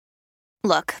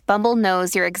Look, Bumble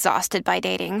knows you're exhausted by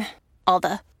dating. All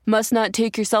the must not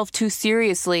take yourself too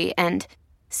seriously and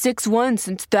 6'1"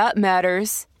 since that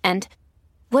matters. And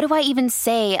what do I even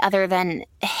say other than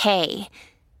hey?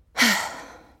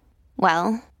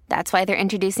 Well, that's why they're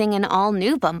introducing an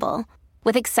all-new Bumble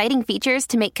with exciting features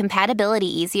to make compatibility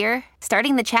easier,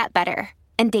 starting the chat better,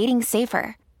 and dating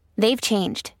safer. They've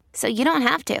changed, so you don't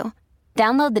have to.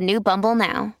 Download the new Bumble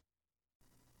now.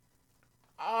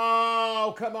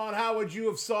 Oh, come on. How would you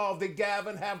have solved it,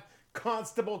 Gavin? Have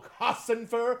Constable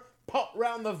Cossenfer pop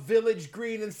round the village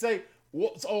green and say,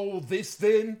 "What's all this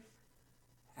then?"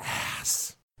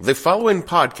 Ass. The following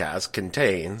podcast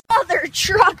contains Mother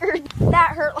trucker,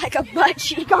 that hurt like a butt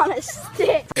cheek on a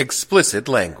stick. Explicit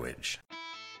language.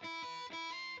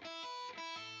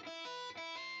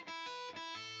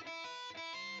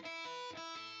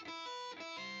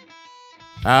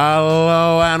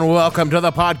 Hello and welcome to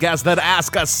the podcast that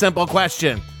asks a simple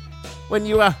question. When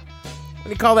you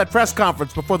call that press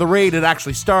conference before the raid had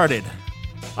actually started,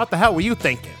 what the hell were you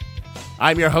thinking?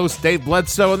 I'm your host, Dave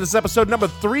Bledsoe, and this is episode number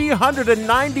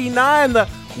 399, the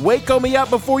Waco Me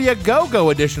Up Before You Go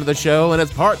edition of the show, and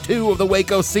it's part 2 of the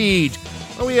Waco Siege,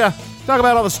 where we talk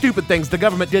about all the stupid things the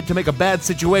government did to make a bad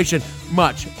situation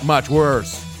much, much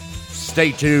worse.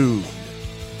 Stay tuned.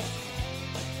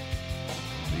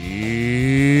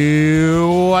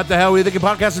 What the Hell Were You Thinking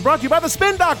podcast is brought to you by the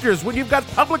Spin Doctors. When you've got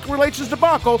public relations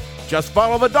debacle, just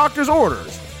follow the doctor's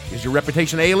orders. Is your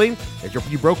reputation ailing?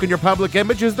 Have you broken your public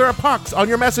image? Is there a pox on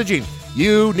your messaging?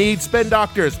 You need Spin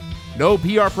Doctors. No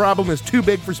PR problem is too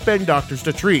big for Spin Doctors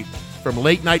to treat. From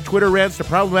late-night Twitter rants to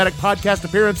problematic podcast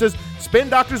appearances, Spin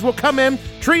Doctors will come in,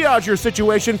 triage your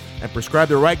situation, and prescribe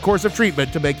the right course of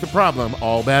treatment to make the problem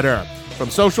all better. From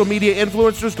social media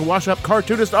influencers to wash-up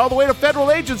cartoonists all the way to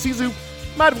federal agencies who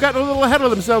might have gotten a little ahead of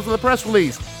themselves with a press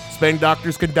release, Spin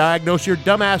Doctors can diagnose your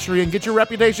dumbassery and get your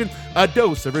reputation a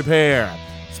dose of repair.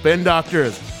 Spin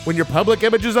Doctors. When your public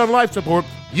image is on life support,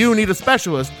 you need a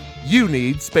specialist. You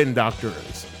need Spin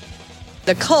Doctors.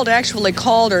 The cult, actually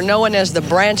called or known as the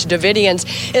Branch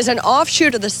Davidians, is an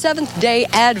offshoot of the Seventh-day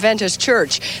Adventist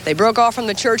Church. They broke off from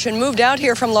the church and moved out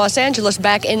here from Los Angeles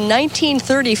back in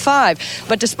 1935.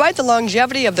 But despite the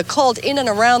longevity of the cult in and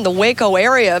around the Waco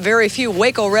area, very few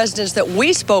Waco residents that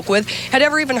we spoke with had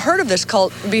ever even heard of this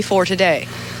cult before today.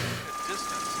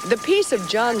 The peace of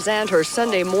John Zanter's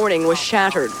Sunday morning was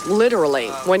shattered, literally,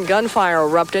 when gunfire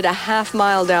erupted a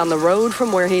half-mile down the road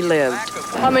from where he lived.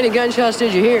 How many gunshots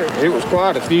did you hear? It was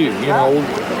quite a few,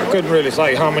 I couldn't really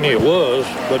say how many it was,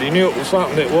 but he knew it was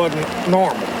something that wasn't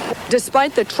normal.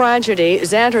 Despite the tragedy,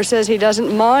 Zanter says he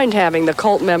doesn't mind having the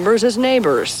cult members as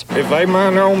neighbors. If they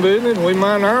mind their own business and we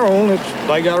mind our own,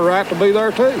 they got a right to be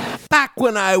there too. Back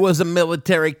when I was a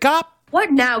military cop.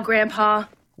 What now, Grandpa?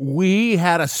 We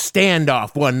had a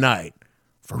standoff one night.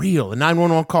 For real, a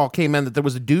 911 call came in that there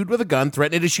was a dude with a gun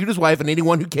threatening to shoot his wife and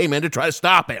anyone who came in to try to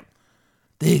stop him.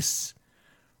 This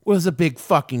was a big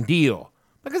fucking deal,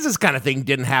 because this kind of thing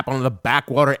didn't happen on the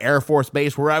Backwater Air Force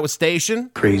Base where I was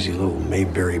stationed. Crazy little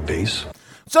Mayberry base.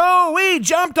 So we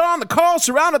jumped on the call,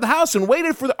 surrounded the house, and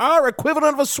waited for our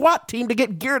equivalent of a SWAT team to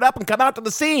get geared up and come out to the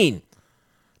scene.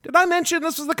 Did I mention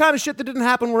this was the kind of shit that didn't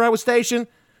happen where I was stationed?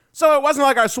 So it wasn't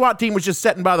like our SWAT team was just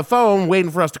sitting by the phone waiting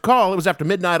for us to call. It was after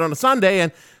midnight on a Sunday,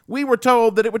 and we were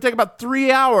told that it would take about 3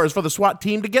 hours for the SWAT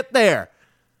team to get there.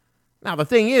 Now, the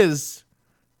thing is,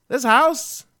 this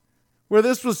house, where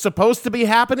this was supposed to be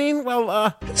happening,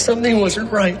 well, something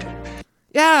wasn't right.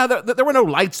 Yeah, there were no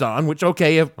lights on, which,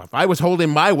 okay, if I was holding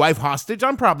my wife hostage,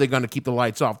 I'm probably going to keep the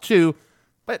lights off, too.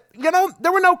 But,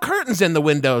 there were no curtains in the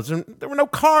windows, and there were no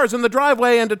cars in the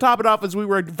driveway, and to top it off, as we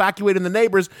were evacuating the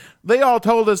neighbors, they all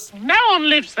told us, "No one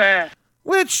lives there."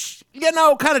 Which,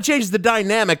 kind of changes the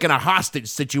dynamic in a hostage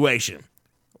situation.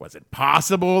 Was it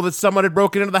possible that someone had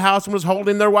broken into the house and was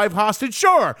holding their wife hostage?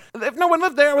 Sure. If no one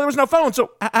lived there was no phone,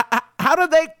 so how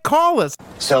did they call us?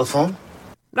 Cell phone?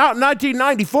 Not in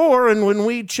 1994, and when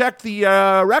we checked the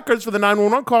records for the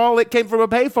 911 call, it came from a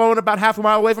payphone about half a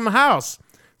mile away from the house.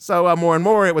 So more and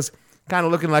more, it was kind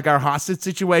of looking like our hostage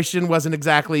situation wasn't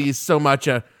exactly so much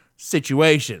a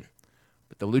situation.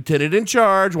 But the lieutenant in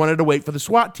charge wanted to wait for the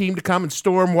SWAT team to come and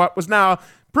storm what was now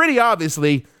pretty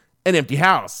obviously an empty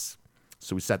house.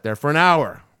 So we sat there for an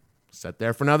hour, sat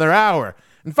there for another hour.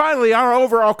 And finally, our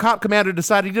overall cop commander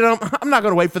decided, I'm not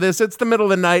going to wait for this. It's the middle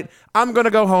of the night. I'm going to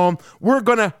go home. We're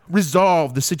going to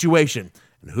resolve the situation.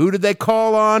 And who did they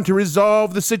call on to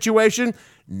resolve the situation?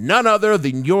 None other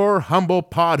than your humble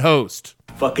pod host.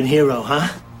 Fucking hero, huh?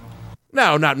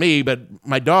 No, not me, but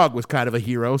my dog was kind of a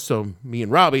hero, so me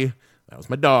and Robbie, that was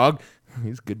my dog.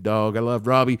 He's a good dog. I love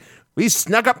Robbie. We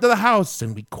snuck up to the house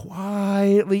and we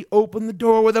quietly opened the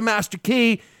door with a master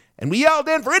key, and we yelled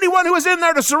in for anyone who was in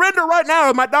there to surrender right now,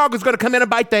 or my dog is going to come in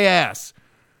and bite their ass.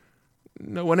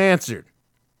 No one answered.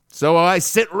 So I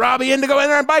sent Robbie in to go in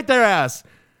there and bite their ass.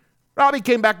 Robbie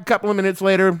came back a couple of minutes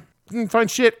later. Didn't find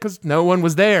shit because no one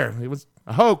was there. It was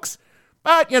a hoax.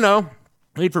 But,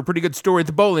 made for a pretty good story at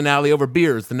the bowling alley over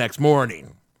beers the next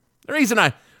morning. The reason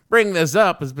I bring this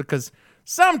up is because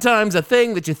sometimes a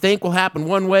thing that you think will happen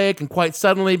one way can quite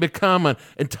suddenly become an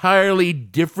entirely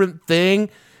different thing.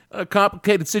 A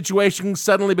complicated situation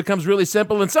suddenly becomes really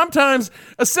simple, and sometimes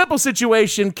a simple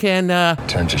situation can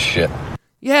Turn to shit.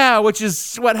 Yeah, which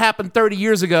is what happened 30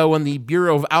 years ago when the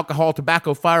Bureau of Alcohol,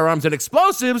 Tobacco, Firearms, and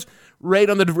Explosives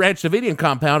raid on the Ranch Davidian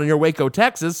compound near Waco,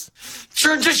 Texas.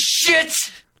 Turn to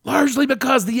shit! Largely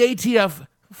because the ATF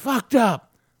fucked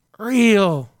up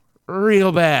real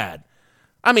bad.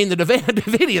 I mean, the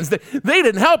Davidians, they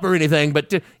didn't help or anything,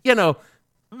 but,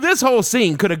 this whole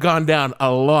scene could have gone down a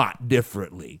lot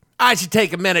differently. I should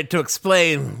take a minute to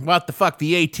explain what the fuck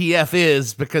the ATF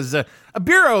is, because a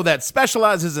bureau that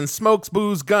specializes in smokes,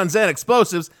 booze, guns, and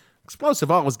explosives, explosive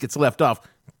always gets left off.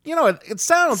 It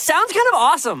sounds kind of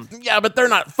awesome. Yeah, but they're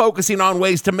not focusing on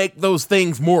ways to make those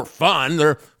things more fun.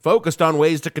 They're focused on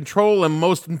ways to control and,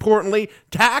 most importantly,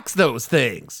 tax those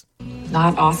things.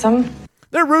 Not awesome.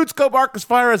 Their roots go back as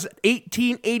far as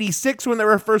 1886 when they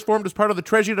were first formed as part of the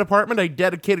Treasury Department, a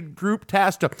dedicated group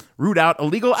tasked to root out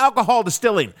illegal alcohol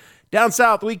distilling. Down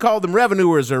south, we called them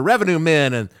revenuers or revenue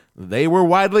men, and they were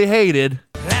widely hated.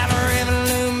 I'm a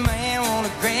revenue man, want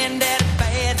a granddaddy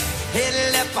bad,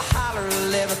 headed up a holler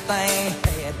of everything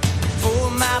had.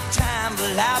 For my time,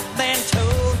 but I've been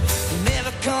told,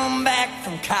 never come back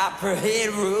from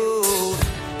Copperhead Road.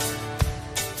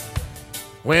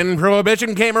 When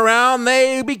Prohibition came around,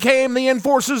 they became the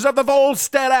enforcers of the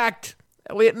Volstead Act.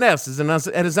 Elliot Ness and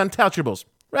his Untouchables,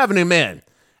 revenue men.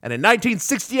 And in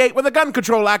 1968, when the Gun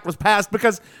Control Act was passed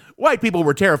because white people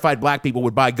were terrified black people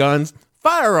would buy guns,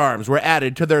 firearms were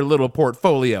added to their little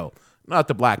portfolio. Not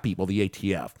the black people, the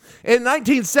ATF. In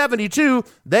 1972,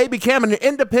 they became an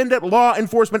independent law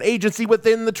enforcement agency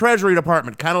within the Treasury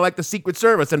Department, kind of like the Secret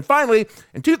Service. And finally,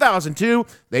 in 2002,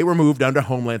 they were moved under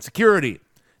Homeland Security.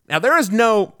 Now, there is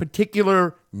no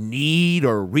particular need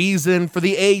or reason for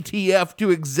the ATF to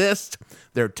exist.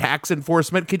 Their tax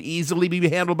enforcement could easily be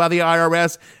handled by the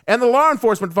IRS, and the law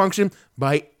enforcement function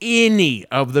by any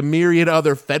of the myriad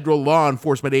other federal law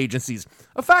enforcement agencies.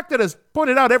 A fact that is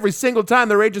pointed out every single time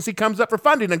their agency comes up for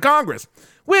funding in Congress,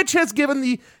 which has given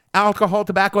the Alcohol,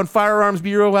 Tobacco, and Firearms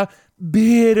Bureau a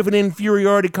bit of an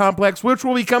inferiority complex, which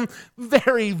will become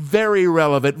very, very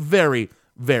relevant very,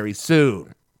 very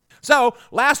soon. So,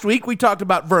 last week we talked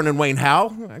about Vernon Wayne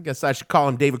Howell, I guess I should call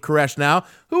him David Koresh now,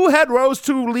 who had rose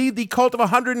to lead the cult of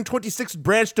 126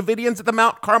 Branch Davidians at the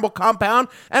Mount Carmel compound,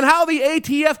 and how the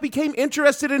ATF became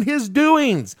interested in his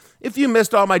doings. If you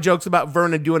missed all my jokes about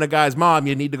Vernon doing a guy's mom,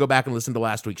 you need to go back and listen to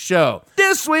last week's show.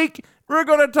 This week, we're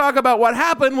going to talk about what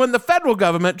happened when the federal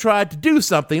government tried to do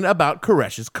something about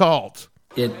Koresh's cult.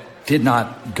 It did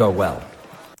not go well.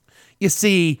 You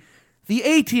see, the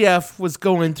ATF was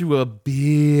going through a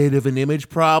bit of an image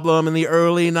problem in the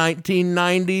early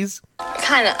 1990s.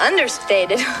 Kind of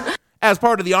understated. As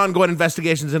part of the ongoing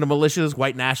investigations into militias,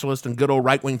 white nationalists, and good old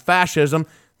right-wing fascism,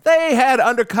 they had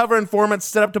undercover informants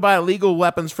set up to buy illegal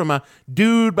weapons from a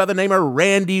dude by the name of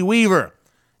Randy Weaver.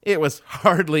 It was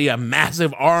hardly a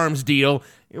massive arms deal.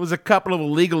 It was a couple of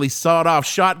illegally sawed-off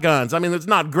shotguns. I mean, it's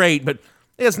not great, but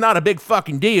it's not a big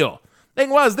fucking deal. Thing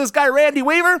was, this guy Randy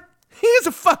Weaver, he's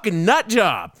a fucking nut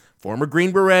job. Former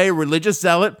Green Beret, religious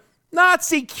zealot,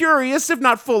 Nazi curious, if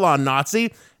not full-on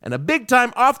Nazi, and a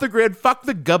big-time off-the-grid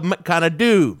fuck-the-government kind of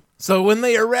dude. So when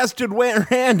they arrested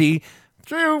Randy,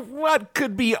 through what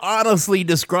could be honestly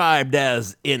described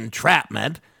as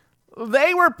entrapment,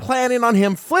 they were planning on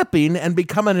him flipping and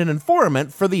becoming an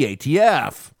informant for the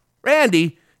ATF.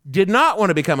 Randy did not want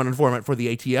to become an informant for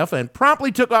the ATF and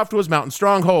promptly took off to his mountain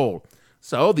stronghold.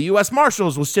 So the U.S.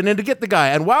 Marshals was sent in to get the guy,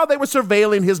 and while they were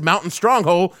surveilling his mountain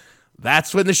stronghold,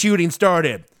 that's when the shooting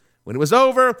started. When it was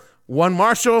over, one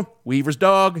Marshal, Weaver's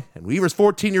dog, and Weaver's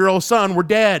 14-year-old son were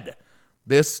dead.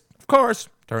 This, of course,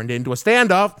 turned into a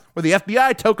standoff where the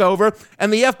FBI took over,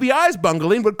 and the FBI's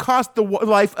bungling would cost the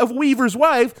life of Weaver's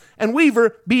wife, and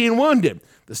Weaver being wounded.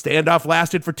 The standoff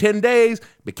lasted for 10 days,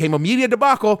 became a media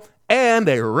debacle, and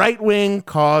a right-wing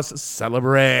cause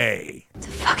célèbre. It's a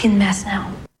fucking mess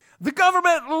now. The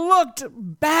government looked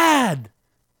bad.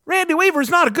 Randy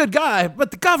Weaver's not a good guy, but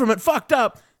the government fucked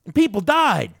up, and people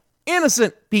died.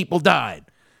 Innocent people died.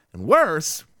 And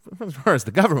worse, as far as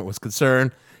the government was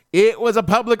concerned, It was a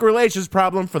public relations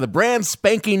problem for the brand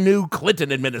spanking new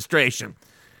Clinton administration.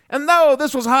 And though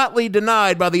this was hotly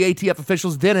denied by the ATF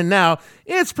officials then and now,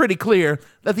 it's pretty clear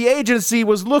that the agency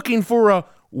was looking for a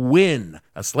win,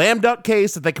 a slam dunk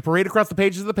case that they could parade across the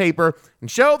pages of the paper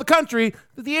and show the country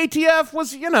that the ATF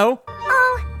was, Oh,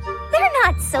 they're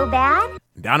not so bad.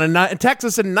 Down in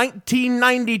Texas in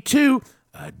 1992,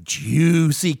 a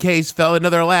juicy case fell into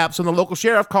their laps when the local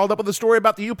sheriff called up with a story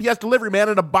about the UPS delivery man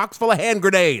and a box full of hand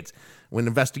grenades. When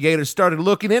investigators started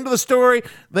looking into the story,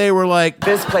 they were like,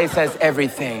 this place has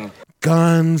everything.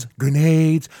 Guns,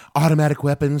 grenades, automatic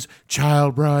weapons,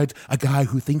 child brides, a guy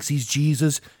who thinks he's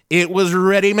Jesus. It was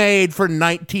ready-made for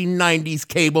 1990s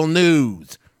cable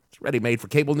news. It's ready-made for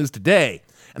cable news today.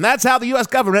 And that's how the U.S.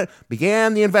 government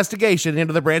began the investigation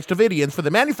into the Branch Davidians for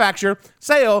the manufacture,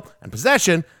 sale, and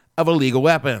possession of illegal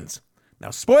weapons.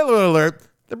 Now, spoiler alert,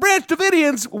 the Branch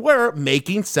Davidians were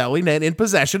making, selling, and in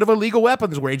possession of illegal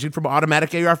weapons ranging from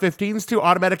automatic AR-15s to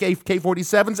automatic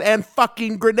AK-47s and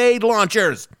fucking grenade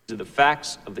launchers. These are the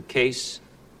facts of the case,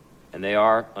 and they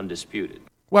are undisputed.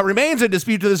 What remains in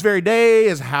dispute to this very day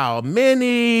is how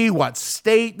many, what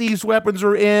state these weapons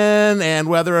are in, and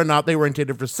whether or not they were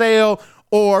intended for sale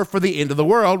or for the end of the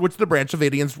world, which the Branch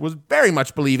Davidians was very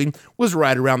much believing was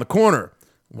right around the corner.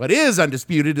 What is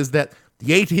undisputed is that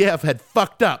the ATF had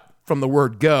fucked up from the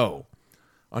word go.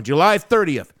 On July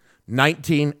 30th,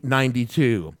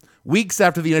 1992, weeks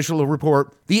after the initial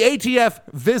report, the ATF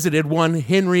visited one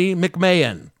Henry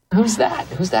McMahon. Who's that?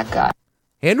 Who's that guy?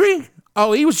 Henry?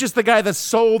 Oh, he was just the guy that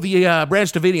sold the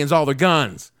Branch Davidians all their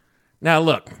guns. Now,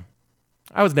 look,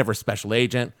 I was never a special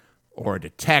agent or a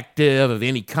detective of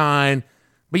any kind,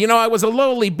 but I was a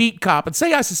lowly beat cop, and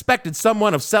say I suspected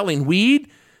someone of selling weed,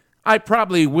 I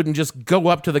probably wouldn't just go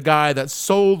up to the guy that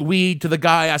sold weed to the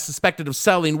guy I suspected of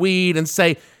selling weed and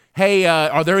say, hey,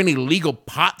 are there any legal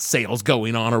pot sales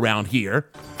going on around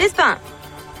here? Fist bump.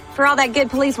 For all that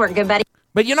good police work, good buddy.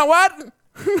 But you know what?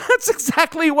 That's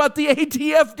exactly what the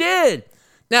ATF did.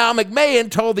 Now,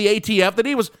 McMahon told the ATF that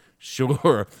he was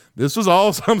sure this was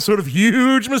all some sort of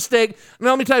huge mistake. Now,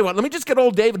 let me tell you what. Let me just get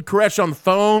old David Koresh on the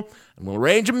phone, and we'll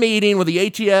arrange a meeting where the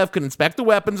ATF can inspect the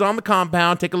weapons on the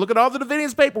compound, take a look at all the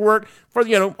Davidians' paperwork for,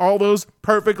 all those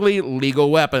perfectly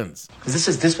legal weapons.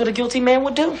 Is this what a guilty man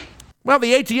would do? Well,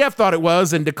 the ATF thought it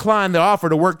was and declined the offer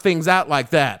to work things out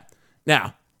like that.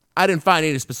 Now, I didn't find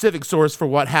any specific source for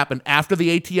what happened after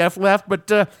the ATF left,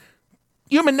 but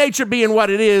human nature being what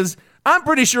it is, I'm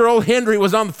pretty sure old Henry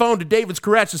was on the phone to David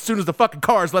Koresh as soon as the fucking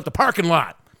cars left the parking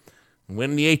lot.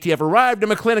 When the ATF arrived in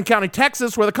McLennan County,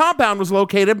 Texas, where the compound was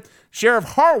located, Sheriff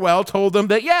Harwell told them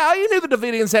that, you knew the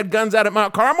Davidians had guns out at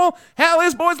Mount Carmel. Hell,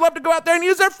 his boys love to go out there and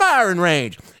use their firing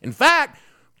range. In fact,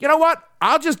 you know what?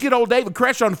 I'll just get old David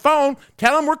Koresh on the phone,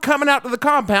 tell him we're coming out to the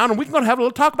compound, and we can go have a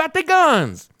little talk about their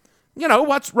guns.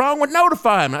 What's wrong with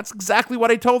notifying them? That's exactly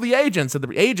what I told the agents. And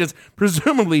the agents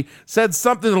presumably said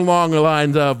something along the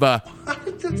lines of,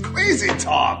 That's crazy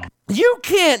talk. You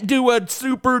can't do a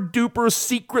super duper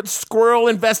secret squirrel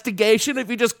investigation if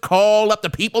you just call up the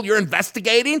people you're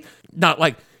investigating. Not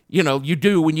like, you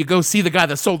do when you go see the guy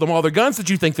that sold them all their guns that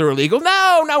you think they're illegal.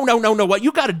 No. What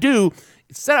you got to do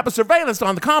is set up a surveillance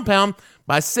on the compound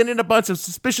by sending a bunch of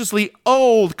suspiciously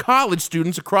old college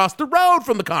students across the road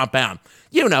from the compound.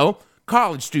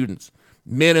 College students.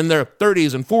 Men in their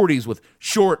 30s and 40s with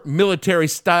short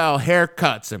military-style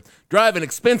haircuts and driving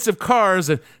expensive cars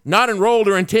and not enrolled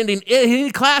or attending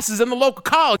any classes in the local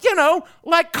college.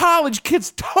 Like college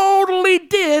kids totally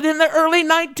did in the early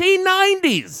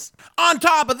 1990s. On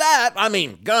top of that,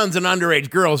 guns and underage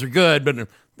girls are good, but in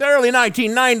the early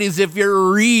 1990s, if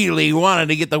you really wanted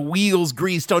to get the wheels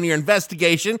greased on your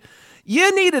investigation,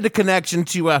 you needed a connection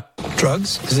to,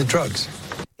 Drugs? Is it drugs?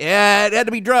 Yeah, it had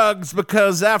to be drugs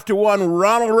because after one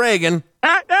Ronald Reagan,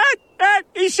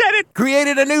 he said it,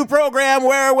 created a new program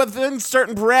where within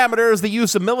certain parameters, the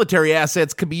use of military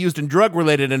assets could be used in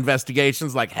drug-related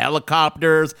investigations like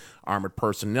helicopters, armored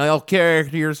personnel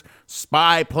carriers,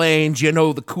 spy planes,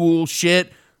 the cool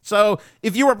shit. So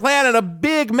if you were planning a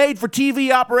big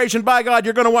made-for-TV operation, by God,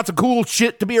 you're going to want some cool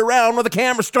shit to be around when the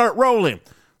cameras start rolling.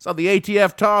 So the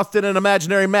ATF tossed in an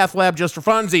imaginary meth lab just for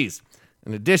funsies.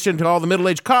 In addition to all the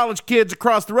middle-aged college kids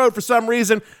across the road, for some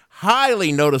reason,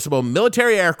 highly noticeable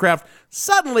military aircraft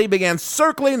suddenly began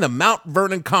circling the Mount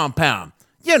Vernon compound.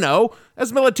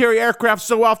 As military aircraft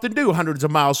so often do, hundreds of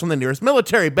miles from the nearest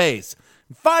military base.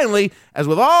 And finally, as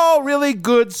with all really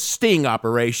good sting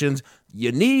operations,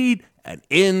 you need an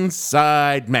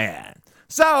inside man.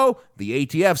 So, the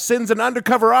ATF sends an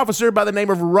undercover officer by the name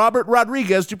of Robert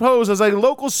Rodriguez to pose as a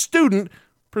local student.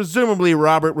 Presumably,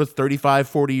 Robert was 35,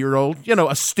 40-year-old,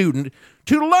 a student,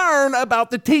 to learn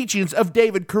about the teachings of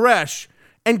David Koresh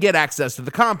and get access to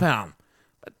the compound.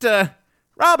 But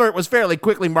Robert was fairly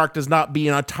quickly marked as not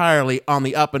being entirely on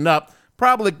the up and up,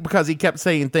 probably because he kept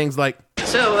saying things like,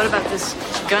 "So, what about this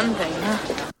gun thing,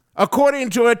 huh?"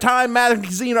 According to a Time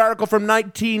magazine article from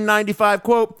 1995,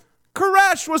 quote,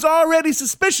 Koresh was already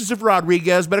suspicious of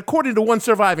Rodriguez, but according to one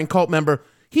surviving cult member,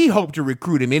 he hoped to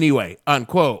recruit him anyway,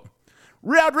 unquote.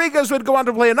 Rodriguez would go on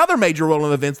to play another major role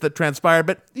in events that transpired,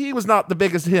 but he was not the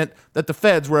biggest hint that the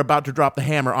feds were about to drop the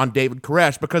hammer on David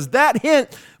Koresh, because that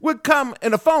hint would come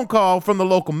in a phone call from the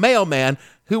local mailman,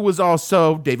 who was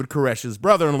also David Koresh's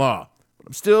brother-in-law. But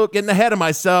I'm still getting ahead of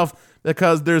myself,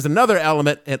 because there's another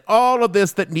element in all of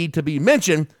this that need to be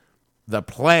mentioned, the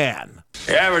plan.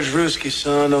 The average Ruski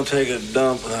son don't take a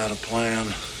dump without a plan.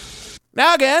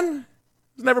 Now again,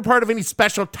 was never part of any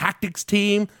special tactics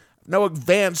team, no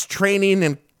advanced training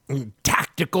and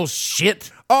tactical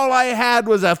shit. All I had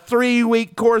was a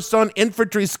 3-week course on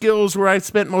infantry skills where I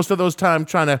spent most of those time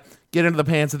trying to get into the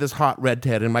pants of this hot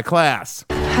redhead in my class.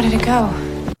 How did it go?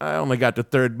 I only got to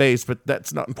third base, but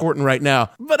that's not important right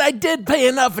now. But I did pay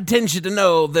enough attention to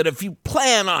know that if you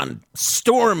plan on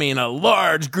storming a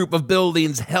large group of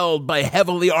buildings held by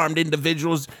heavily armed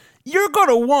individuals, you're going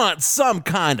to want some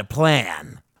kind of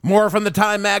plan. More from the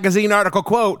Time magazine article,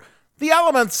 quote, the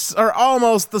elements are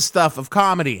almost the stuff of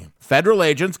comedy. Federal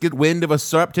agents get wind of a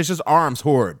surreptitious arms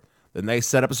horde. Then they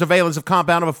set up a surveillance of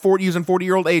compound of using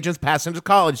 40-year-old agents passing as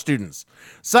college students.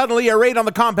 Suddenly, a raid on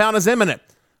the compound is imminent,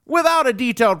 without a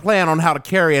detailed plan on how to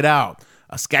carry it out.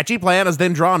 A sketchy plan is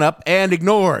then drawn up and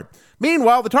ignored.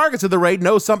 Meanwhile, the targets of the raid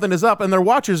know something is up, and their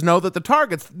watchers know that the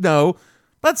targets know,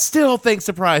 but still think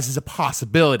surprise is a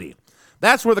possibility.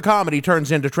 That's where the comedy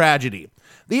turns into tragedy.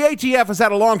 The ATF has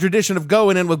had a long tradition of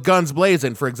going in with guns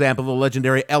blazing. For example, the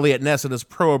legendary Elliot Ness and his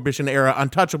Prohibition-era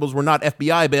Untouchables were not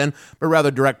FBI men, but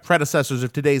rather direct predecessors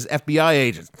of today's FBI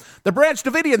agents. The Branch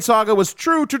Davidian saga was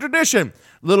true to tradition.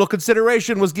 Little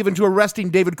consideration was given to arresting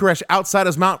David Koresh outside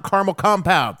his Mount Carmel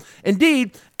compound.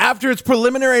 Indeed, after its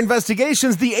preliminary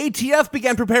investigations, the ATF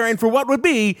began preparing for what would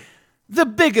be the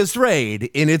biggest raid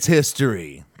in its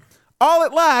history. All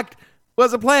it lacked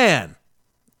was a plan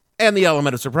and the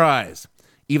element of surprise.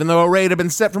 Even though a raid had been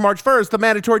set for March 1st, the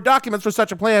mandatory documents for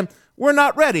such a plan were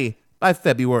not ready by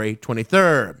February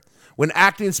 23rd. When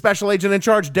acting special agent in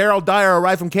charge Daryl Dyer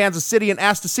arrived from Kansas City and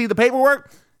asked to see the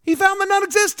paperwork, he found that none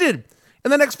existed.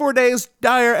 In the next 4 days,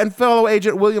 Dyer and fellow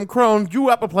agent William Crone drew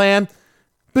up a plan,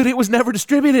 but it was never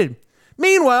distributed.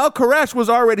 Meanwhile, Koresh was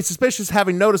already suspicious,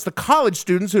 having noticed the college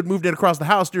students who had moved in across the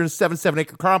house during his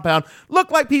 7-acre compound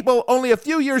looked like people only a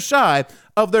few years shy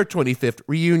of their 25th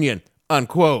reunion,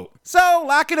 unquote. So,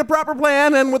 lacking a proper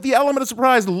plan and with the element of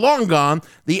surprise long gone,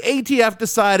 the ATF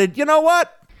decided, you know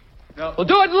what? We'll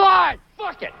do it live.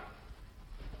 Fuck it.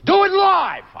 Do it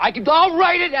live. I'll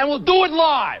write it and we'll do it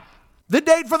live. The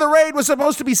date for the raid was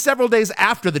supposed to be several days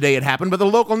after the day it happened, but the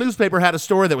local newspaper had a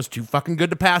story that was too fucking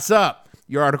good to pass up.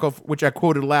 Your article, which I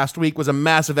quoted last week, was a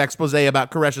massive expose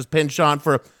about Koresh's penchant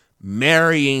for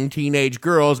marrying teenage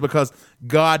girls because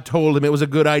God told him it was a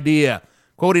good idea.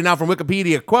 Quoting now from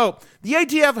Wikipedia, quote, the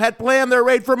ATF had planned their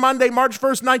raid for Monday, March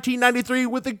 1st, 1993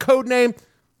 with the codename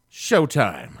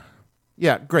Showtime.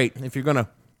 Yeah, great. If you're going to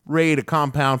raid a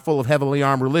compound full of heavily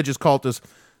armed religious cultists,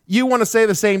 you want to say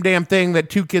the same damn thing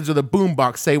that two kids with a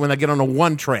boombox say when they get on a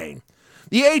one train.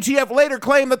 The ATF later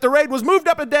claimed that the raid was moved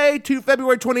up a day to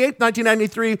February 28,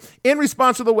 1993, in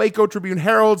response to the Waco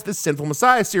Tribune-Herald's The Sinful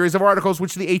Messiah series of articles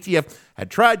which the ATF had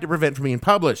tried to prevent from being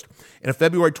published. In a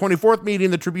February 24th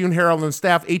meeting, the Tribune-Herald and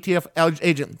staff ATF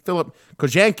agent Philip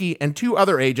Kojanki and 2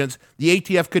 other agents, the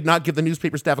ATF could not give the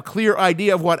newspaper staff a clear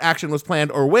idea of what action was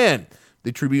planned or when.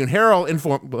 The Tribune-Herald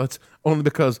informed, well, that's only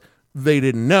because they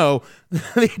didn't know,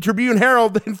 the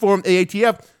Tribune-Herald informed the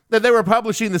ATF that they were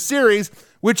publishing the series,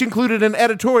 which included an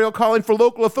editorial calling for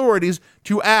local authorities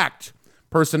to act.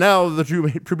 Personnel of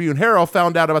the Tribune-Herald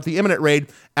found out about the imminent raid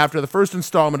after the first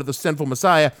installment of The Sinful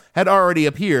Messiah had already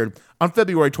appeared on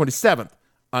February 27th,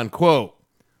 unquote.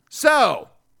 So,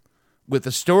 with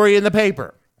the story in the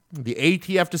paper, the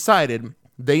ATF decided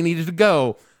they needed to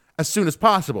go as soon as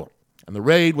possible, and the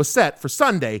raid was set for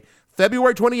Sunday,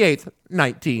 February 28th,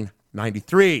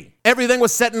 1993. Everything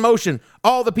was set in motion.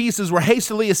 All the pieces were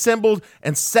hastily assembled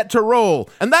and set to roll.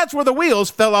 And that's where the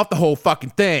wheels fell off the whole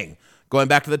fucking thing. Going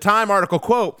back to the Time article,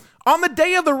 quote, on the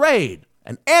day of the raid,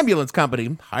 an ambulance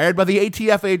company hired by the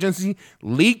ATF agency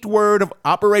leaked word of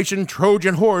Operation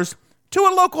Trojan Horse to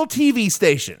a local TV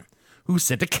station, who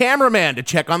sent a cameraman to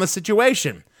check on the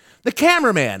situation. The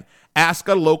cameraman asked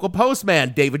a local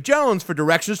postman, David Jones, for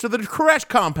directions to the Koresh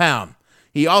compound.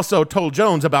 He also told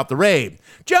Jones about the raid.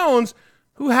 Jones,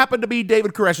 who happened to be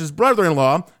David Koresh's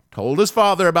brother-in-law, told his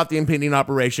father about the impending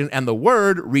operation, and the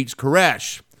word reached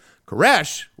Koresh.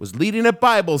 Koresh was leading a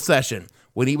Bible session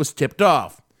when he was tipped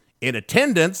off. In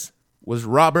attendance was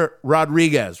Robert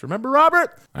Rodriguez. Remember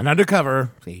Robert? An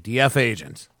undercover ATF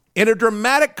agent. In a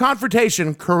dramatic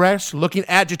confrontation, Koresh, looking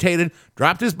agitated,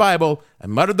 dropped his Bible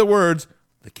and muttered the words,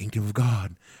 "The kingdom of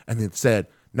God," and then said,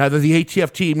 "Neither the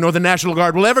ATF team nor the National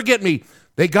Guard will ever get me.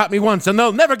 They got me once and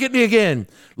they'll never get me again."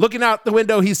 Looking out the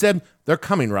window, he said, "They're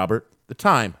coming, Robert. The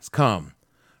time has come."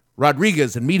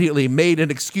 Rodriguez immediately made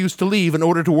an excuse to leave in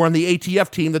order to warn the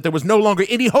ATF team that there was no longer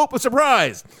any hope of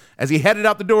surprise. As he headed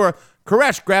out the door,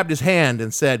 Koresh grabbed his hand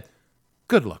and said,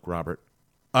 "Good luck, Robert,"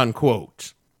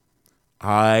 unquote.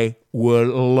 I would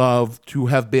love to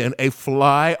have been a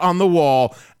fly on the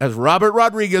wall as Robert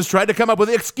Rodriguez tried to come up with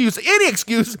any excuse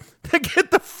to get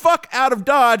the fuck out of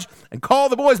Dodge and call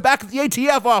the boys back at the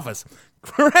ATF office.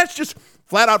 Koresh just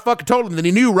flat out fucking told him that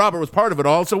he knew Robert was part of it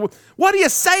all. So what do you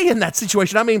say in that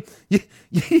situation? I mean,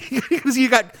 you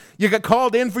got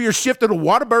called in for your shift at a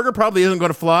Whataburger, probably isn't going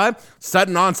to fly.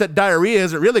 Sudden onset diarrhea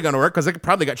isn't really going to work because they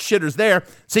probably got shitters there.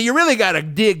 So you really got to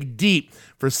dig deep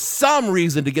for some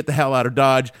reason to get the hell out of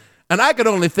Dodge. And I could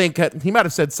only think he might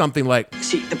have said something like,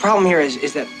 "See, the problem here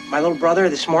is that my little brother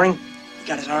this morning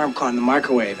got his arm caught in the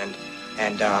microwave,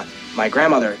 and my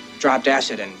grandmother dropped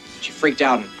acid, and she freaked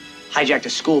out and hijacked a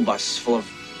school bus full of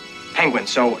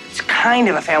penguins. So it's kind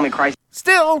of a family crisis."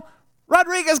 Still,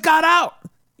 Rodriguez got out.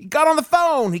 He got on the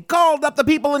phone. He called up the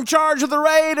people in charge of the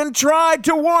raid and tried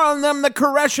to warn them that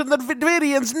Koresh and the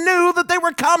Davidians knew that they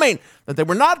were coming, that they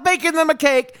were not baking them a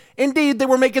cake. Indeed, they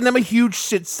were making them a huge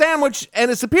shit sandwich, and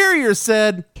his superiors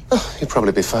said, "You'll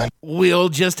probably be fine. We'll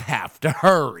just have to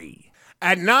hurry."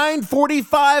 At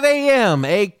 9:45 a.m.,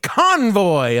 a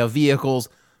convoy of vehicles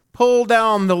pulled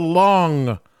down the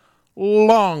long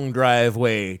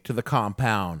driveway to the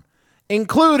compound,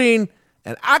 including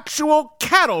an actual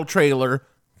cattle trailer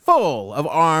full of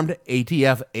armed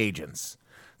ATF agents.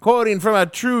 Quoting from a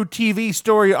true TV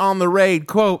story on the raid,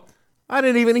 quote, "I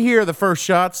didn't even hear the first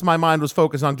shots. My mind was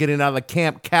focused on getting out of the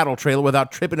camp cattle trailer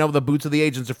without tripping over the boots of the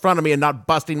agents in front of me and not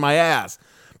busting my ass.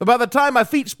 But by the time my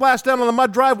feet splashed down on the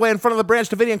mud driveway in front of the Branch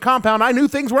Davidian compound, I knew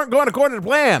things weren't going according to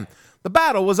plan. The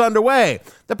battle was underway.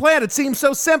 The plan had seemed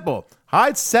so simple.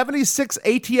 Hide 76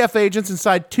 ATF agents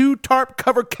inside 2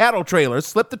 tarp-covered cattle trailers,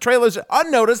 slip the trailers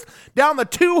unnoticed down the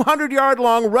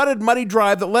 200-yard-long, rutted, muddy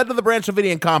drive that led to the Branch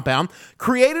Davidian compound,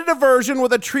 create a diversion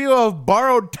with a trio of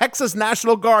borrowed Texas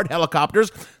National Guard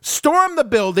helicopters, storm the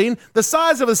building the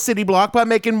size of a city block by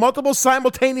making multiple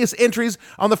simultaneous entries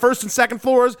on the first and second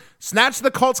floors, snatch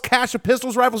the cult's cache of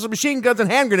pistols, rifles, and machine guns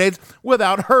and hand grenades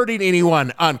without hurting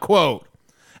anyone," unquote.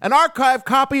 An archived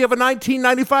copy of a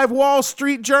 1995 Wall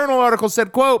Street Journal article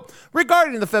said, quote,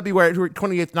 "Regarding the February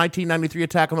 28, 1993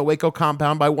 attack on the Waco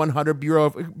compound by 100 Bureau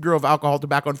of Alcohol,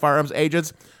 Tobacco, and Firearms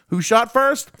agents, who shot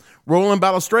first? Roland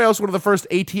Ballesteros, one of the first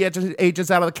ATF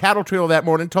agents out of the cattle trailer that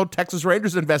morning, told Texas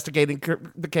Rangers investigating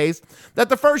the case that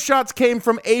the first shots came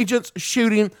from agents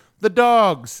shooting the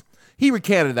dogs." He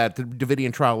recanted that at the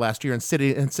Davidian trial last year,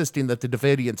 insisting that the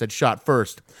Davidians had shot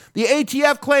first. The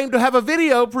ATF claimed to have a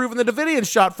video proving the Davidians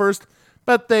shot first,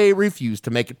 but they refused to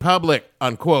make it public,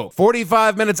 unquote.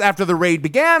 45 minutes after the raid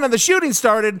began and the shooting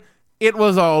started, it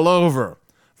was all over.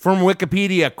 From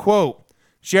Wikipedia, quote,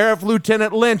 "Sheriff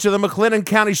Lieutenant Lynch of the McLennan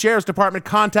County Sheriff's Department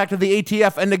contacted the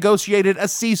ATF and negotiated a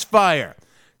ceasefire.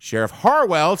 Sheriff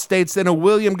Harwell states in a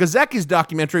William Gazecki's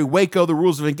documentary, Waco, The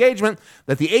Rules of Engagement,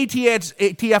 that the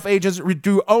ATF agents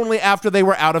withdrew only after they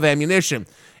were out of ammunition.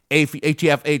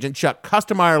 ATF agent Chuck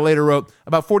Customeyer later wrote,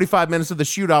 "About 45 minutes of the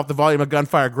shootout, the volume of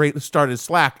gunfire greatly started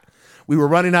slack. We were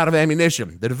running out of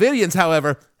ammunition. The Davidians,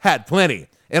 however, had plenty.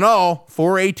 In all,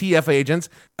 4 ATF agents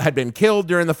had been killed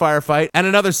during the firefight, and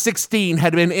another 16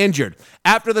 had been injured.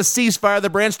 After the ceasefire, the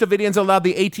Branch Davidians allowed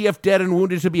the ATF dead and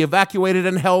wounded to be evacuated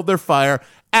and held their fire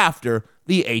after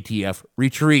the ATF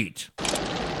retreat."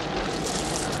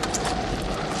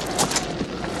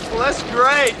 Well, that's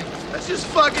great. That's just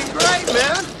fucking great,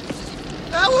 man.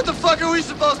 Now what the fuck are we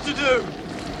supposed to do?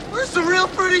 We're some real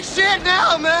pretty shit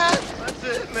now, man. That's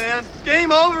it, man.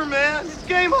 Game over, man. It's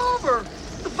game over.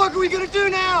 What the fuck are we gonna do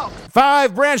now?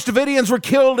 5 Branch Davidians were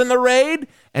killed in the raid,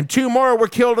 and 2 more were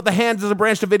killed at the hands of the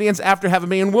Branch Davidians after having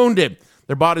been wounded.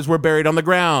 Their bodies were buried on the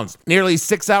grounds. Nearly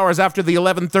 6 hours after the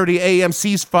 11:30 a.m.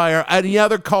 ceasefire,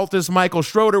 another cultist, Michael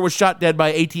Schroeder, was shot dead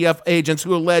by ATF agents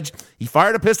who alleged he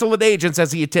fired a pistol at agents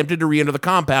as he attempted to re-enter the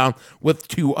compound with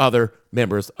 2 other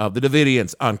members of the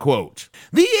Davidians, unquote.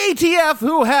 The ATF,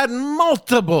 who had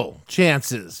multiple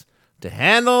chances to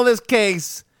handle this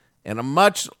case in a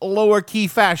much lower key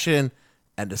fashion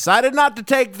and decided not to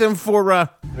take them for,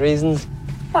 Reasons?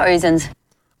 What reasons?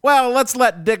 Well, let's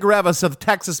let Dick Revis of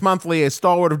Texas Monthly, a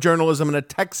stalwart of journalism and a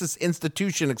Texas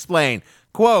institution, explain.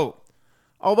 Quote,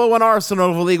 although an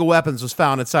arsenal of illegal weapons was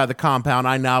found inside the compound,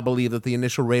 I now believe that the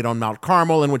initial raid on Mount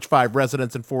Carmel, in which 5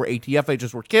 residents and 4 ATF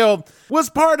agents were killed, was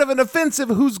part of an offensive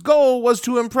whose goal was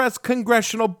to impress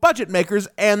congressional budget makers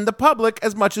and the public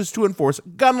as much as to enforce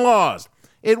gun laws.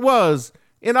 It was,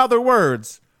 in other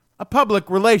words, a public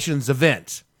relations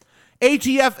event.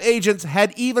 ATF agents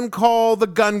had even called the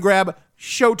gun grab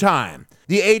showtime.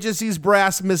 The agency's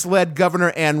brass misled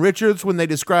Governor Ann Richards when they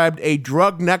described a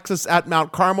drug nexus at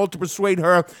Mount Carmel to persuade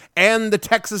her and the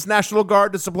Texas National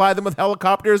Guard to supply them with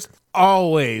helicopters.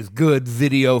 Always good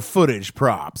video footage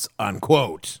props,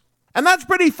 unquote. And that's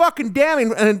pretty fucking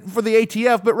damning for the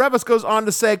ATF, but Revis goes on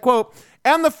to say, quote,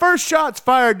 and the first shots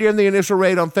fired during the initial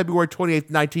raid on February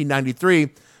 28, 1993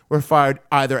 were fired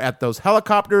either at those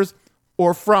helicopters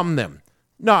or from them,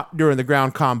 not during the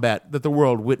ground combat that the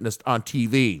world witnessed on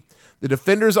TV. The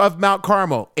defenders of Mount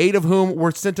Carmel, 8 of whom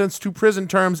were sentenced to prison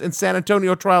terms in San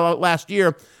Antonio trial last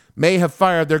year, may have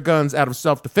fired their guns out of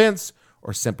self-defense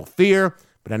or simple fear,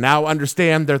 but I now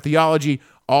understand their theology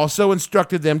also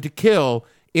instructed them to kill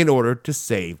in order to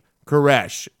save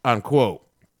Koresh, unquote.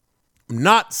 I'm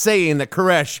not saying that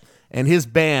Koresh and his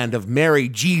band of merry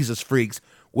Jesus freaks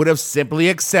would have simply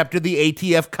accepted the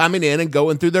ATF coming in and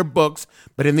going through their books,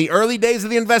 but in the early days of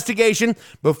the investigation,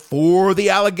 before the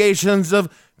allegations of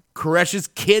Koresh's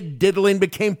kid diddling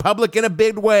became public in a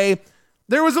big way,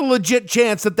 there was a legit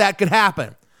chance that that could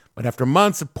happen. But after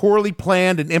months of poorly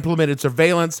planned and implemented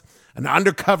surveillance, an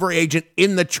undercover agent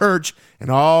in the church,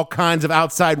 and all kinds of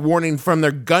outside warning from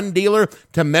their gun dealer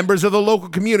to members of the local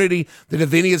community, the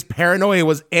Davinia's paranoia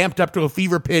was amped up to a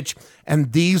fever pitch,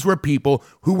 and these were people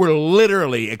who were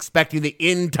literally expecting the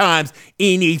end times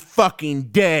any fucking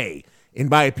day. In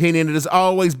my opinion, it is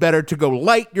always better to go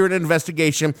light during an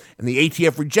investigation, and the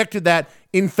ATF rejected that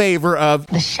in favor of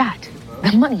the shot,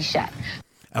 the money shot,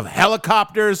 of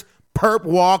helicopters, perp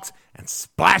walks, and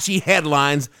splashy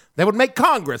headlines that would make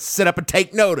Congress sit up and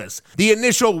take notice. The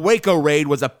initial Waco raid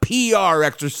was a PR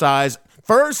exercise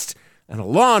first, and a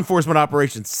law enforcement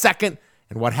operation second,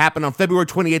 and what happened on February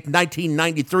 28,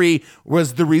 1993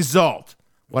 was the result.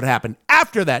 What happened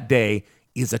after that day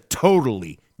is a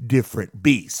totally different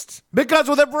beast. Because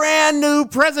with a brand new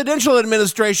presidential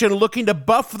administration looking to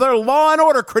buff their law and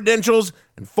order credentials,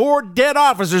 and 4 dead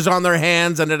officers on their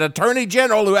hands, and an attorney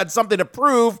general who had something to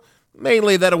prove,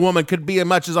 mainly that a woman could be as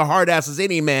much as a hard ass as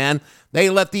any man, they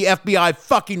let the FBI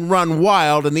fucking run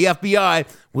wild, and the FBI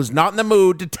was not in the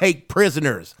mood to take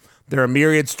prisoners. There are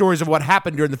myriad stories of what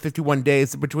happened during the 51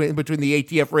 days between the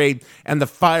ATF raid and the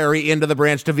fiery end of the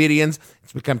Branch Davidians.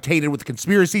 It's become tainted with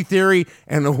conspiracy theory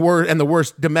and the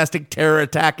worst domestic terror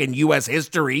attack in U.S.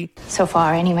 history. So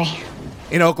far, anyway.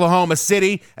 In Oklahoma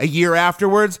City, a year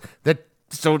afterwards,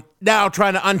 so now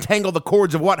trying to untangle the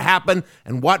cords of what happened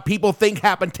and what people think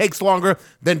happened takes longer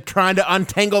than trying to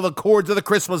untangle the cords of the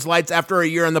Christmas lights after a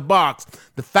year in the box.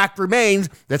 The fact remains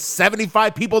that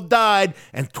 75 people died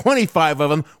and 25 of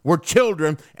them were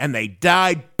children, and they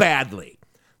died badly.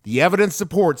 The evidence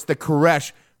supports that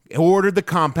Koresh ordered the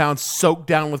compound soaked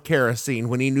down with kerosene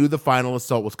when he knew the final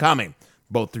assault was coming,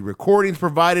 both through recordings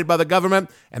provided by the government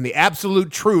and the absolute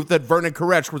truth that Vernon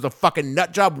Koresh was a fucking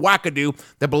nutjob wackadoo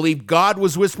that believed God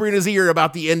was whispering in his ear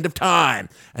about the end of time.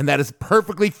 And that is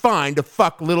perfectly fine to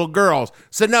fuck little girls.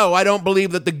 So no, I don't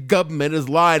believe that the government has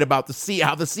lied about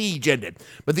how the siege ended.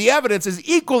 But the evidence is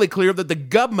equally clear that the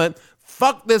government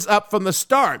fucked this up from the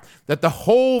start, that the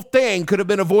whole thing could have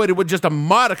been avoided with just a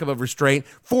modicum of restraint,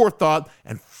 forethought,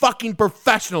 and fucking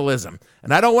professionalism.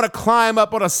 And I don't want to climb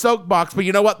up on a soapbox, but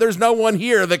you know what? There's no one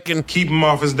here that can keep him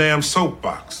off his damn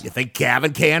soapbox. You think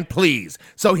Gavin can? Please.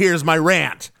 So here's my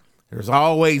rant. There's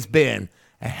always been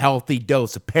a healthy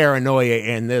dose of paranoia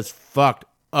in this fucked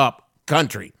up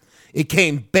country. It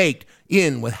came baked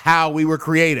in with how we were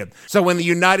created. So when the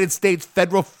United States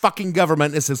federal fucking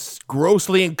government is as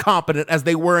grossly incompetent as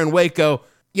they were in Waco,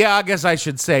 yeah, I guess I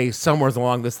should say somewhere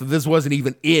along this wasn't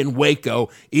even in Waco,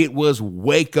 it was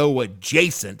Waco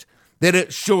adjacent. That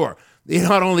it, sure, it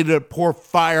not only did it pour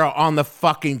fire on the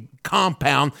fucking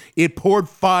compound, it poured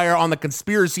fire on the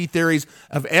conspiracy theories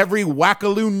of every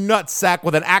wackaloo nutsack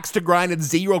with an axe to grind and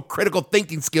zero critical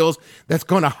thinking skills that's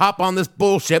going to hop on this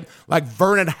bullshit like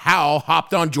Vernon Howell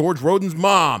hopped on George Roden's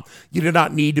mom. You do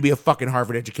not need to be a fucking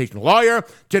Harvard educational lawyer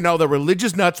to know that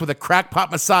religious nuts with a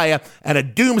crackpot messiah and a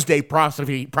doomsday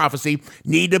prophecy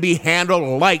need to be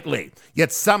handled lightly.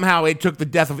 Yet somehow it took the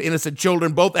death of innocent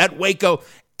children both at Waco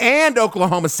and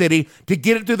Oklahoma City to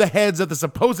get it through the heads of the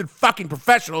supposed fucking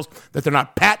professionals that they're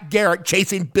not Pat Garrett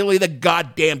chasing Billy the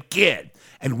goddamn Kid.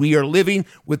 And we are living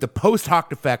with the post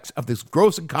hoc effects of this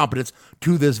gross incompetence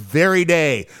to this very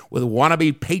day, with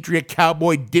wannabe patriot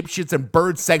cowboy dipshits and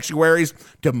bird sanctuaries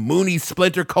to Mooney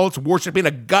splinter cults worshiping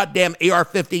a goddamn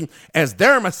AR-15 as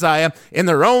their messiah in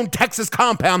their own Texas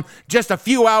compound just a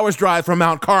few hours drive from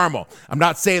Mount Carmel. I'm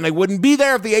not saying they wouldn't be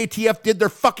there if the ATF did their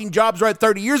fucking jobs right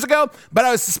 30 years ago, but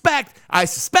I suspect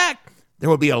there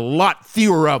will be a lot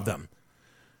fewer of them.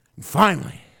 And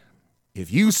finally,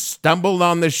 if you stumbled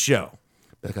on this show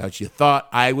because you thought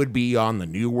I would be on the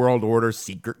New World Order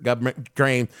secret government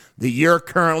train that you're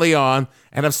currently on,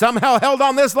 and have somehow held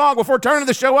on this long before turning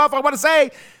the show off, I want to say,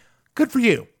 good for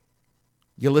you.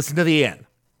 You listened to the end.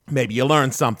 Maybe you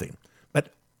learned something.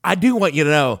 But I do want you to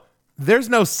know, there's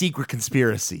no secret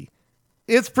conspiracy.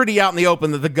 It's pretty out in the open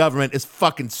that the government is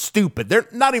fucking stupid. They're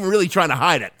not even really trying to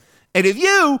hide it. And if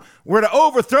you were to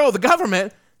overthrow the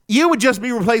government, you would just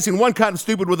be replacing one kind of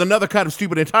stupid with another kind of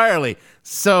stupid entirely.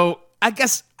 So I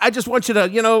guess I just want you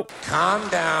to, calm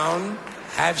down,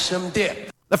 have some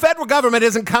dip. The federal government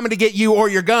isn't coming to get you or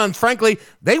your guns. Frankly,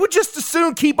 they would just as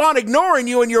soon keep on ignoring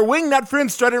you and your wingnut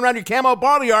friends strutting around your camo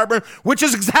body armor, which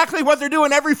is exactly what they're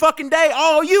doing every fucking day.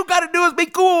 All you got to do is be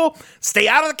cool, stay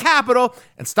out of the Capitol,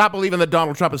 and stop believing that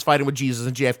Donald Trump is fighting with Jesus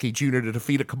and JFK Jr. to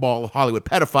defeat a cabal of Hollywood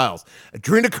pedophiles.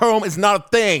 Adrenochrome is not a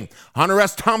thing. Hunter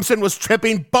S. Thompson was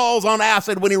tripping balls on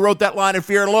acid when he wrote that line in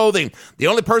Fear and Loathing. The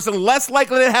only person less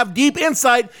likely to have deep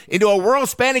insight into a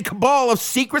world-spanning cabal of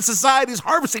secret societies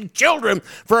harvesting children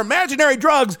for imaginary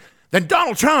drugs than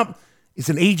Donald Trump is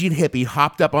an aging hippie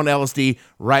hopped up on LSD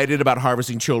writing about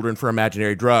harvesting children for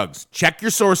imaginary drugs. Check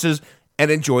your sources and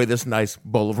enjoy this nice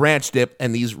bowl of ranch dip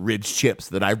and these Ridge chips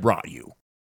that I brought you.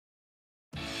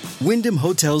 Wyndham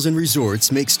Hotels and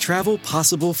Resorts makes travel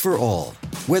possible for all.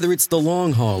 Whether it's the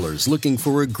long haulers looking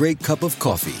for a great cup of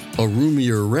coffee, a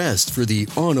roomier rest for the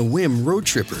on-a-whim road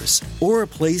trippers, or a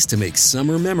place to make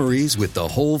summer memories with the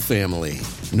whole family.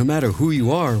 No matter who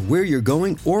you are, where you're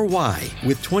going, or why,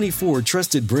 with 24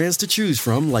 trusted brands to choose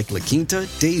from like La Quinta,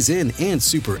 Days Inn, and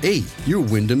Super 8, your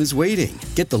Wyndham is waiting.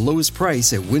 Get the lowest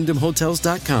price at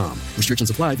WyndhamHotels.com.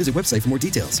 Restrictions apply. Visit website for more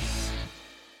details.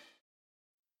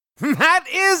 That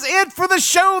is it for the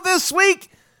show this week.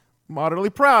 I'm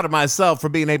utterly proud of myself for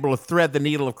being able to thread the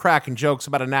needle of cracking jokes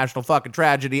about a national fucking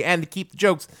tragedy and to keep the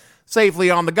jokes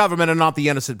safely on the government and not the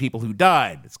innocent people who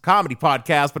died. It's a comedy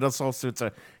podcast, but it's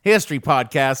a history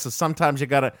podcast, so sometimes you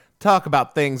gotta talk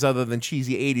about things other than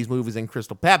cheesy 80s movies and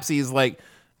Crystal Pepsis like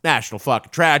national fucking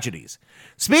tragedies.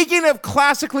 Speaking of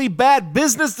classically bad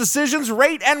business decisions,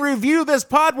 rate and review this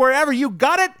pod wherever you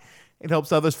got it. It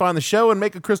helps others find the show and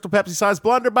make a Crystal Pepsi-sized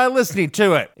blunder by listening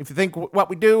to it. If you think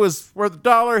what we do is worth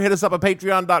 $1, hit us up at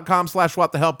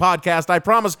patreon.com/whatthehellpodcast. I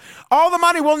promise all the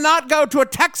money will not go to a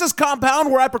Texas compound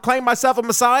where I proclaim myself a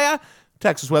messiah.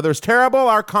 Texas weather is terrible.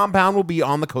 Our compound will be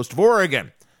on the coast of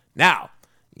Oregon. Now,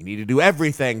 you need to do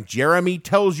everything Jeremy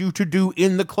tells you to do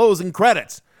in the closing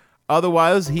credits.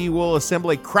 Otherwise, he will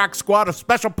assemble a crack squad of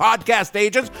special podcast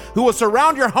agents who will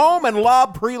surround your home and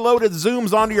lob preloaded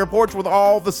Zooms onto your porch with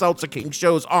all the Seltzer King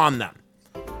shows on them.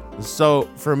 So,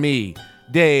 for me,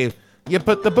 Dave, you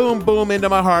put the boom boom into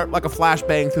my heart like a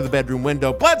flashbang through the bedroom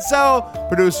window. Bledsoe,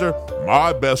 producer,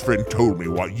 my best friend told me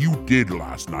what you did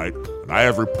last night, and I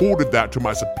have reported that to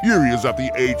my superiors at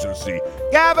the agency.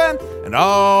 Gavin, and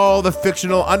all the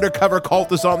fictional undercover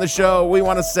cultists on the show, we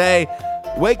want to say,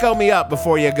 Waco me up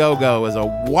before you go is a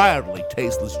wildly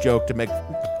tasteless joke to make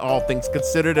all things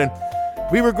considered, and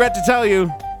we regret to tell you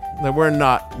that we're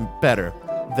not better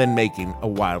than making a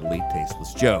wildly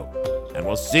tasteless joke. And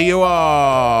we'll see you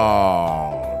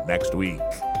all next week.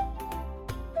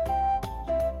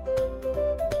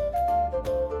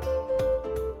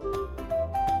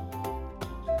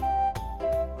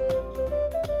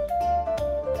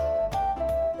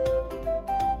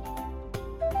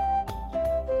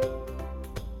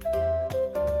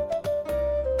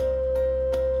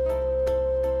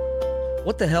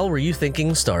 What the Hell Were You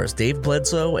Thinking stars Dave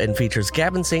Bledsoe and features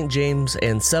Gavin St. James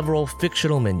and several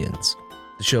fictional minions.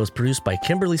 The show is produced by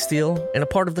Kimberly Steele and a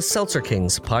part of the Seltzer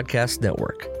Kings podcast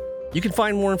network. You can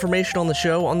find more information on the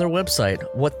show on their website,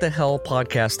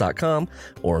 whatthehellpodcast.com,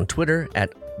 or on Twitter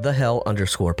at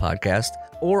 @thehell_podcast,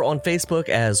 or on Facebook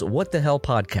as What the Hell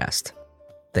Podcast.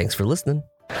 Thanks for listening.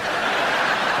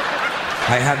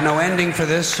 I have no ending for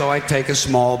this, so I take a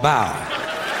small bow.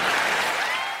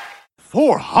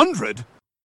 400?